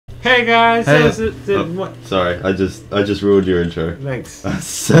Hey guys, Hey. what? Sorry, I just ruined your intro. Thanks.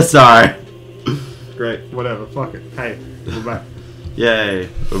 So sorry. Great, whatever, fuck it. Hey, we're back. Yay,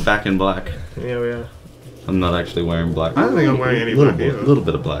 we're back in black. Yeah, we are. I'm not actually wearing black. I don't think I'm wearing any little, black either. A little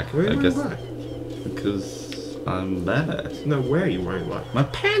bit of black, Why are you I wearing guess. black? Because I'm badass. No, where are you wearing black? My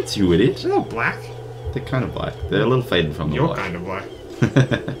pants, you idiot. They're not black. They're kind of black. They're a little faded from the You're black. kind of black.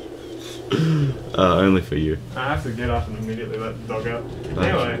 Only for you. I have to get up and immediately let the dog out.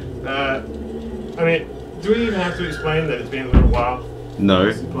 Anyway, I mean, do we even have to explain that it's been a little while? No,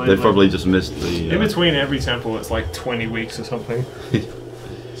 It's played they like- probably just missed the... In between every temple, it's like 20 weeks or something.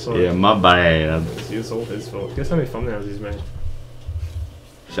 So yeah, my bad. it's all his fault. Guess how many thumbnails he's made.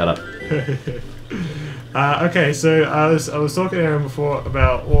 Shut up. Okay, so I was talking to Erren before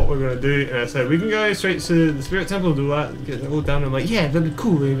about what we're gonna do, and I said we can go straight to the Spirit Temple, do that, get it all done. I'm like, yeah, that'd be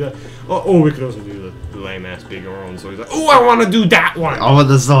cool. Or we could also do the lame ass bigger one. So he's like, oh, I want to do that one. I want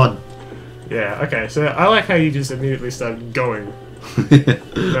the sword. Yeah. Okay. So I like how you just immediately started going.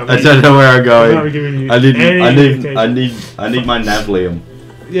 I don't know where I'm going. Not giving you I any need my Navlium.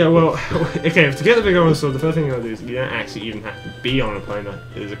 Yeah, well, okay, to get the bigger one sword, the first thing you gotta do is you don't actually even have to be on a planet.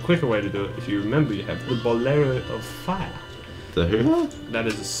 There's a quicker way to do it. If you remember, you have the Bolero of Fire. The who? That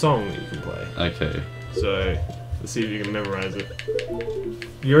is a song that you can play. Okay. So, let's see if you can memorize it.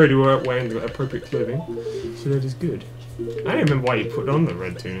 You already were wearing the appropriate clothing, so that is good. I don't remember why you put on the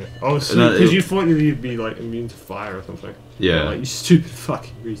red tunic. Oh, because you thought you'd be, like, immune to fire or something. Yeah. Like, you stupid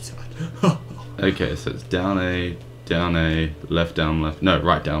fucking retard. Okay, so it's down A, left down, left. No,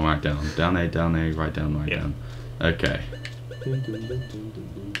 right down, down A, right down, right Yeah. down. Okay.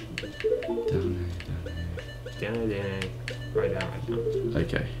 Down, right down.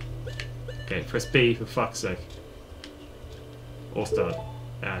 Okay. Okay, press B for fuck's sake. Or start.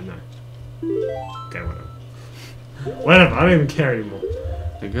 No. Okay, whatever. Whatever, I don't even care anymore.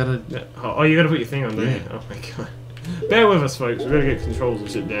 I gotta. Yeah. Oh, you gotta put your thing on, don't you? Yeah. Oh my god. Bear with us, folks. We're gonna get controls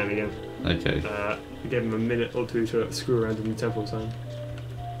and sit down again. Okay. We gave him a minute or two to screw around in the temple time.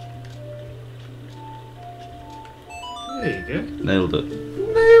 There you go. Nailed it.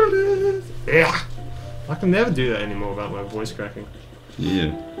 Nailed it! Yeah! I can never do that anymore without my voice cracking.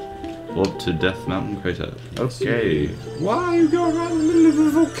 Yeah. Up to Death Mountain Crater. Okay. Why are you going around in the middle of a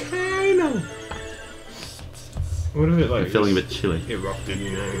volcano? What if it like... I'm feeling a bit chilly. erupted,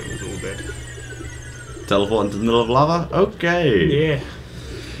 you know, it was all dead. Teleport into the middle of lava? Okay. Yeah.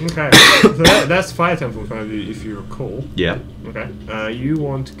 Okay, so that's Fire Temple in front of you, if you recall. Yeah. Okay, you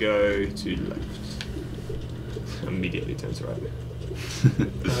want to go to left. Immediately turns right.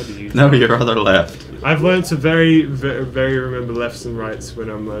 How do you... No, your other left. I've learned to very remember lefts and rights when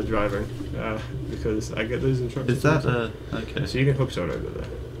I'm driving, because I get those instructions. Is that okay? So you can hook shot over there.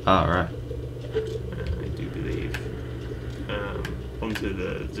 Ah, right. I do believe. Onto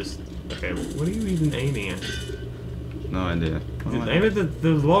the okay. What are you even aiming at? No idea. Aim at the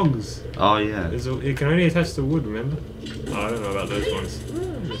logs. Oh yeah. It can only attach to wood, remember? Oh, I don't know about those ones.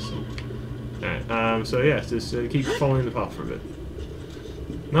 Alright, so yeah, just keep following the path for a bit.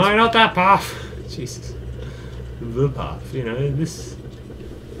 No, not that path! Jesus. The path, you know, the straight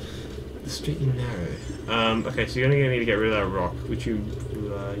and narrow. Okay, so you're gonna need to get rid of that rock, which you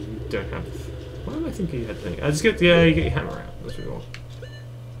don't have. Why do I think you had to think? Just get you get your hammer out, that's what you want.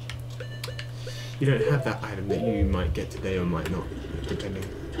 You don't have that item that you might get today or might not, depending.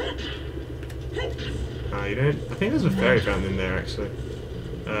 You don't? I think there's a fairy fountain in there, actually.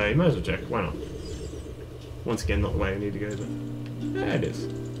 You might as well check, why not? Once again, not the way I need to go, but... yeah, it is.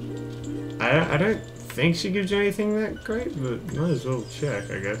 I don't think she gives you anything that great, but might as well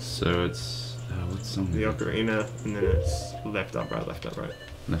check, I guess. So it's... what's something? The ocarina, and then it's left, up, right, left, up, right.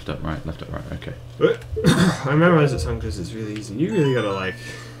 Left, up, right, okay. I memorized that song because it's really easy. You really gotta, like...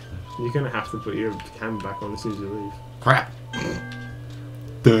 You're gonna have to put your hand back on as soon as you leave. Crap!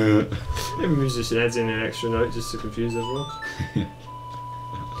 Duh. Every musician adds in an extra note just to confuse everyone.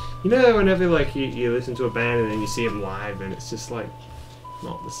 You know, whenever like you listen to a band and then you see them live and it's just like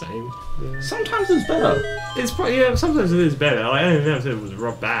not the same. Yeah. Sometimes it's better. It's probably, yeah. Sometimes it is better. Like, I don't know if it was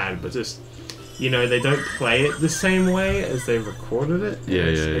rock bad, but just you know they don't play it the same way as they recorded it. Yeah,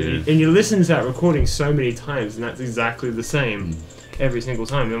 And you listen to that recording so many times and that's exactly the same every single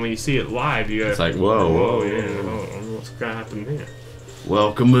time. And then when you see it live, you go, it's like whoa, yeah, what's gonna happen here?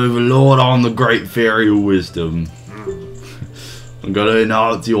 Welcome, overlord, on the great fairy of wisdom. I'm gonna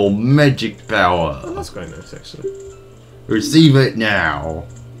enhance your magic power. Oh, that's quite nice, actually. Receive it now.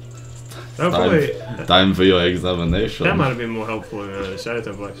 Time for your examination. That might have been more helpful in the Shadow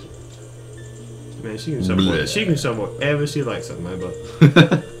Temple, actually. Man, she can shove whatever she likes at my butt.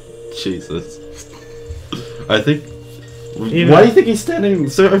 Jesus. I think Even Why do you think he's standing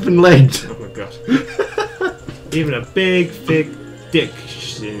so open-legged? Oh my god. Even a big, thick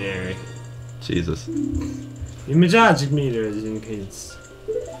dictionary. Jesus. Your magic meter is in kids.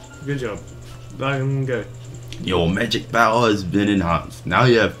 Good job. Go. Your magic power has been enhanced. Now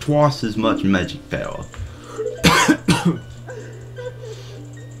you have twice as much magic power.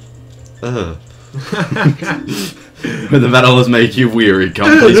 When the battles make you weary,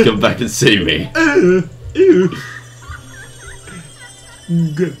 please come back and see me.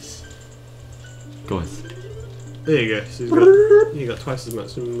 Goose. Goose. There you go. So you got twice as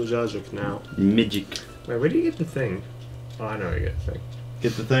much magic now. Magic. Wait, where do you get the thing? Oh, I know where you get the thing.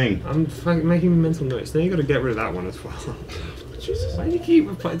 Get the thing. I'm fucking making mental notes. Now you got to get rid of that one as well. Jesus, why do you keep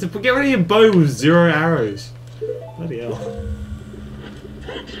to get rid of your bow with 0 arrows? Bloody hell.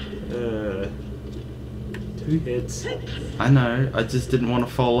 2 hits. I know. I just didn't want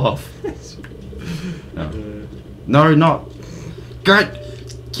to fall off. No. No, not. Great.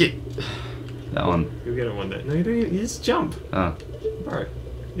 Get that one. You'll get it one day. No, you don't. You just jump. Oh. Bro,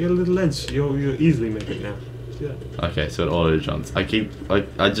 you got a little ledge. You'll easily make it now. See that? Okay, so it auto jumps. I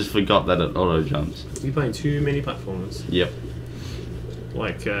just forgot that it auto jumps. You're playing too many platformers. Yep.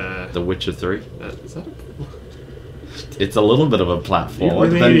 Like The Witcher 3. Is that a... It's a little bit of a platform,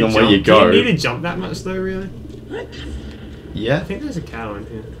 really depending on where you go. Do you need to jump that much though, really? I Yeah. think there's a cow in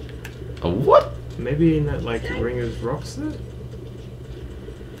here. A what? Maybe in that like ring of rocks there?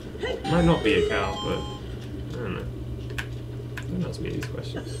 Might not be a cow, but I don't know. Don't ask me these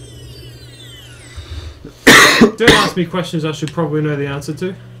questions. Don't ask me questions I should probably know the answer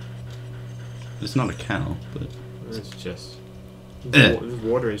to. It's not a cow, but It's just there's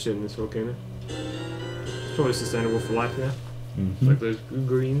water and shit in this volcano. It's probably sustainable for life now. Like those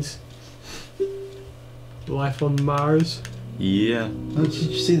greens. Life on Mars. yeah. Oh, did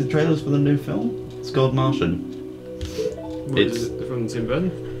you see the trailers for the new film? It's called Martian. What, is it from Tim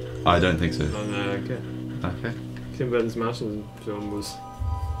Burton? I don't think so. Oh no, okay. Okay. Tim Burton's Martian film was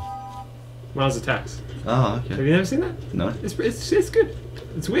Mars Attacks. Oh, Have okay. you never seen that? No. It's good.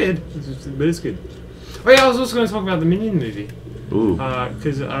 It's weird, but it's good. Oh yeah, I was also going to talk about the Minion movie. Ooh.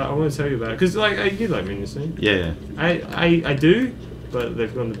 Because I want to tell you about it. Because like you like Minions, don't you? Yeah. I do, but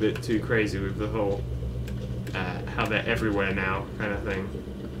they've gone a bit too crazy with the whole how they're everywhere now kind of thing.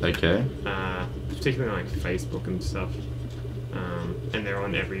 Okay. Particularly like Facebook and stuff. And they're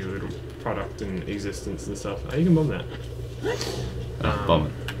on every little product in existence and stuff. Oh, you can bomb that. Bomb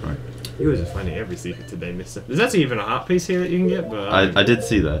it. Right. You guys are finding every secret today, mister. There's actually even a heart piece here that you can get, but... I did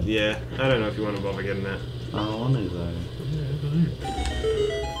see that. yeah, I don't know if you want to bother getting that. Oh, I wanted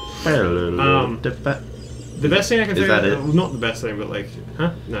that. The best thing I can Is think that of... it? Well, not the best thing, but like...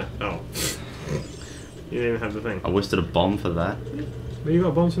 Huh? No. Oh. You didn't even have the thing. I wasted a bomb for that. But you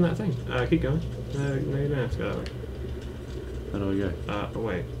got bombs from that thing. Keep going. No, you don't have to go that way. How do I go? Oh,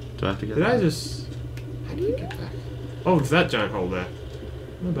 wait. Do I have to get Did that? I just... How do you get back? Oh, it's that giant hole there.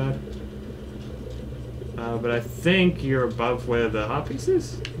 Not bad. But I think you're above where the heart piece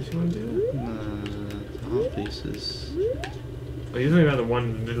is. If you want to do that. Heart pieces. Oh, you're talking about the one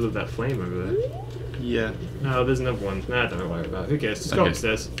in the middle of that flame over there. Yeah. No, there's another one. Nah, don't worry about it. Who cares? Just go Okay.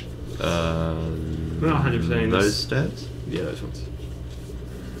 upstairs. Not Not 100% those steps? Yeah, those ones.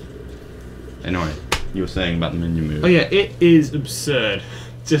 Anyway, you were saying about the menu move. Oh yeah, it is absurd.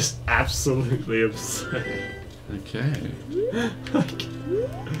 Just absolutely absurd. Okay.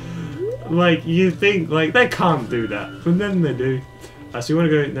 Like, you think, like, they can't do that. But then they do. So you want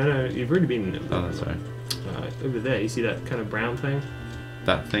to go... No, you've already been in it. Oh, that's right. Over there, you see that kind of brown thing?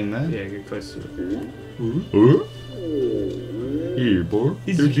 That thing there? Yeah, get close to it. Here, boy.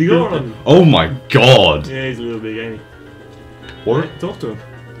 He's a big one. Oh my god! Yeah, he's a little big, ain't he? What? Right, talk to him.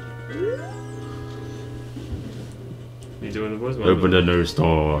 You doing the voice? Open the new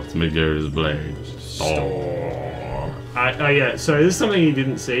store to make yours blade. Store. Oh yeah, so this is something you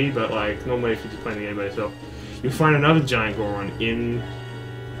didn't see, but like normally if you're just playing the game by yourself, you'll find another giant Goron in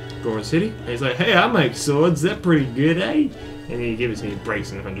Goron City, and he's like, "Hey, I make swords. They're pretty good, eh?" And he gives it to me,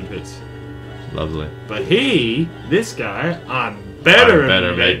 breaks in 100 bits. Lovely. But this guy, I'm better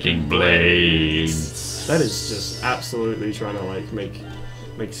at making blades. That is just absolutely trying to like make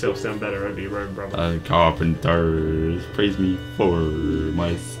yourself sound better over your own brother. Carpenters praise me for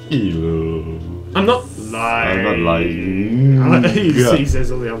my skill. I'm not lying. I'm not lying. He says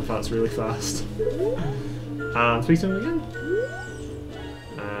all the other parts really fast. Speak to him again.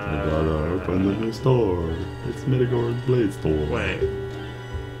 I gotta open the new store. It's Metagor's blade store. Wait.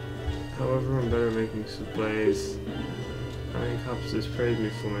 However, I'm better at making blades. How many carpenters praise me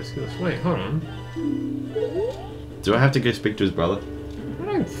for my skills? Wait, hold on. Do I have to go speak to his brother? I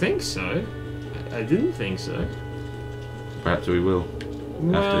don't think so. I didn't think so. Perhaps we will.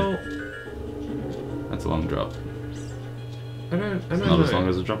 Well, That's a long drop. I don't It's not know. as long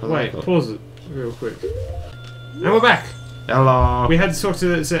as a drop of Wait, that. pause it real quick. And we're back. Hello. We had to talk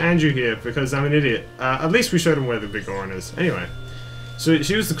to Andrew here because I'm an idiot. At least we showed him where the big Erren is. Anyway, so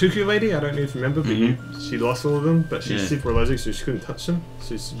she was the cuckoo lady. I don't know if you remember, but she lost all of them. But she's super allergic, so she couldn't touch them.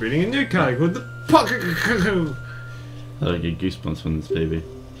 She's breeding a new card called the pocket cuckoo. I get goosebumps from this baby.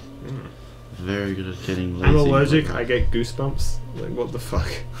 Very good at getting lazy. I'm allergic. I get goosebumps. Like what the fuck?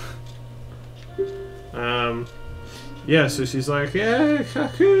 Yeah, so she's like, yeah,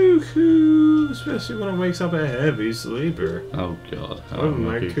 cuckoo, especially when it wakes up a heavy sleeper. Oh god,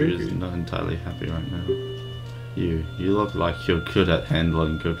 My cuckoo cuckoo. is not entirely happy right now. You look like you're good at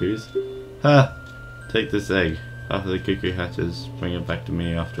handling cuckoos. Ha! Take this egg. After the cuckoo hatches, bring it back to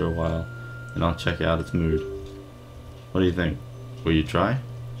me after a while, and I'll check out its mood. What do you think? Will you try?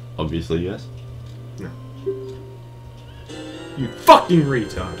 Obviously yes. No. You fucking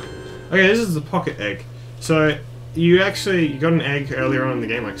retard. Okay, this is the pocket egg. So, you got an egg earlier on in the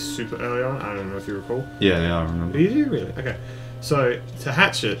game, like super early on. I don't know if you recall. Yeah, I remember. You do, really? Okay. So, to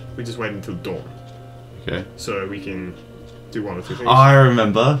hatch it, we just wait until dawn. Okay. So we can do one or two things. I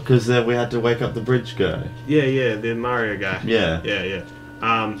remember, because we had to wake up the bridge guy. Yeah, the Mario guy. Yeah.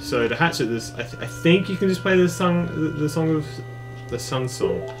 Yeah. So to hatch it, this I think you can just play the song of the sun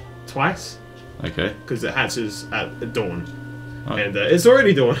song twice. Okay. Because it hatches at dawn, Oh. and it's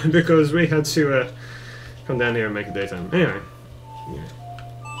already dawn because we had to come down here and make it daytime. Anyway, yeah.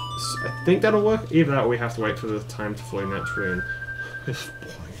 So I think that'll work. Either that, or we have to wait for the time to flow naturally. And this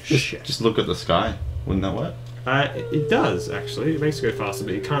boring shit. Just look at the sky. Wouldn't that work? It does actually. It makes it go faster,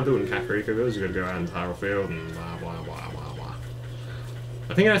 but you can't do it in Kakariko Village. You got to go out in Tyrell Field and blah blah blah blah blah.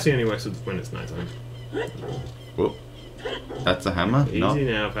 I think it actually only works when it's nighttime. Whoop. That's a hammer? Easy No.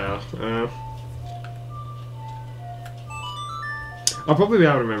 now, pal. I'll probably be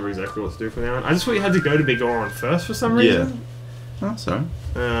able to remember exactly what to do from now on. I just thought you had to go to Big Erren first for some reason. Oh, sorry.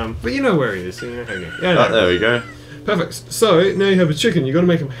 But you know where he is, so you know how to go. Yeah, Oh, there we go. Perfect. So, now you have a chicken, you got to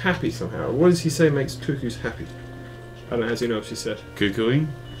make him happy somehow. What does he say makes cuckoos happy? I don't know, how do you know if she said? Cuckooing?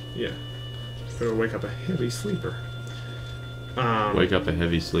 Yeah. Gotta wake up a heavy sleeper. Wake up a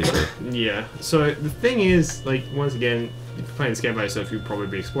heavy sleeper. Yeah. So, the thing is, like, once again, if you're playing this game by yourself, you'd probably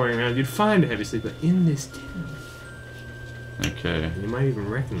be exploring around. You'd find a heavy sleeper in this town. Okay. And you might even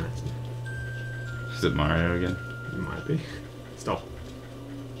recognize him. Is it Mario again? It might be. Stop.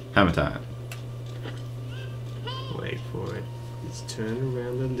 Hammer time. Wait for it. Let's turn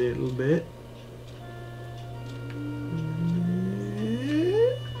around a little bit.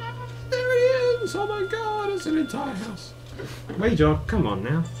 There he is! Oh my god, it's an entire house. Wait, Jock, come on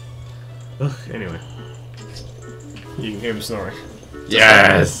now. Ugh, anyway. You can hear him snoring.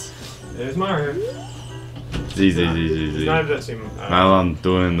 Yes! There's Mario. Easy. His name's actually, Malon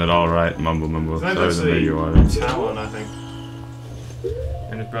doing it alright, mumble. his name's So the actually you are it. Talon, I think.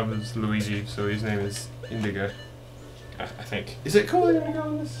 And his brother's Luigi, so his name is Indigo. I think. Is it called Indigo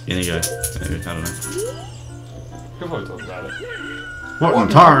in this? Inigo. Maybe, I don't know. We'll probably talk about it. What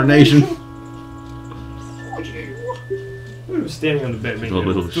entire nation? We were standing on the bed making A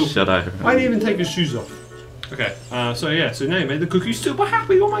little shadow. Why didn't even take his shoes off? Okay, so now you made the cookie super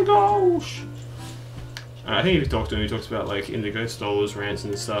happy, oh my gosh! I think if you talk to him, he talks about like Indigo stole his rants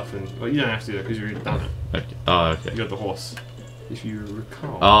and stuff, and well, you don't have to do that because you've already done it. Okay. Oh, okay. You got the horse, if you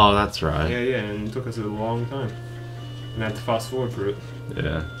recall. Oh, that's right. Yeah, and it took us a long time. And I had to fast forward through it.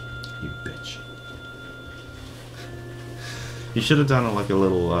 Yeah. You bitch. You should have done like a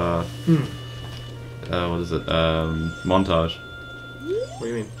little, what is it, montage. What do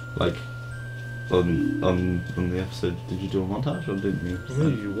you mean? Like, on the episode, did you do a montage or didn't you? Well,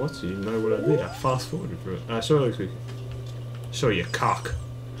 you watch it, you know what I did. I fast forwarded through it. Show you the cookie. Show you cock.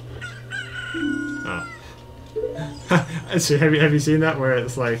 Oh. Actually, have you seen that where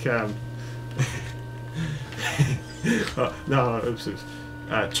it's like oh, no, oops.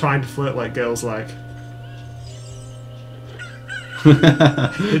 Trying to flirt like girls like.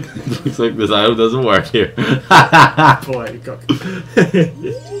 Looks like this item doesn't work here. Boy, cock.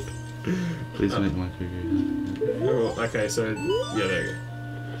 Please make my cookie. Oh, okay, so yeah, there you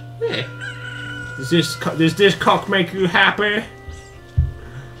go. Yeah. Does this cock make you happy?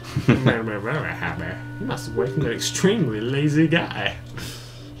 Very happy. You must have wakened an extremely lazy guy.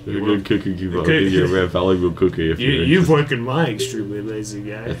 You're a good cookie keeper. I'll give you a very valuable cookie if You've woken my extremely lazy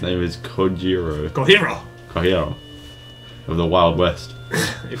guy. His name is Kojiro. Kohiro! Of the Wild West.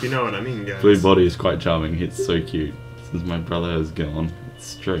 If you know what I mean, guys. Blue body is quite charming. It's so cute. Since my brother has gone, it's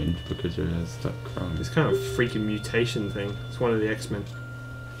strange because your hair's stuck crying. This kind of freaking mutation thing. It's one of the X-Men.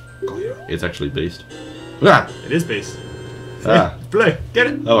 Kohiro. It's actually Beast. Ah! It is Beast. Ah. Blue, get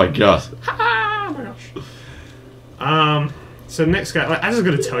it? Oh my god. Oh my gosh. So next guy, like, I just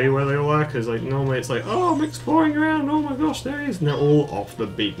gotta tell you where they all are, because like normally it's like, oh, I'm exploring around, oh my gosh, there he is, and they're all off the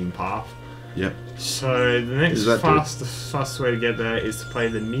beaten path. Yep. So the next fastest way to get there is to play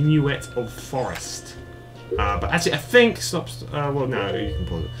the Minuet of Forest. But actually, I think well, no, you can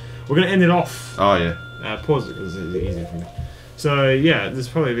pause it. We're gonna end it off. Oh yeah. Pause it because it's easier for me. So yeah, there's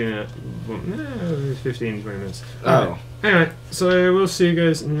probably been 15, 20 minutes. Oh. Anyway, so we'll see you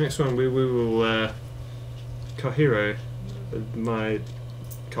guys in the next one. We will Kohiro, my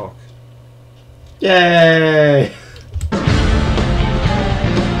cock. Yay!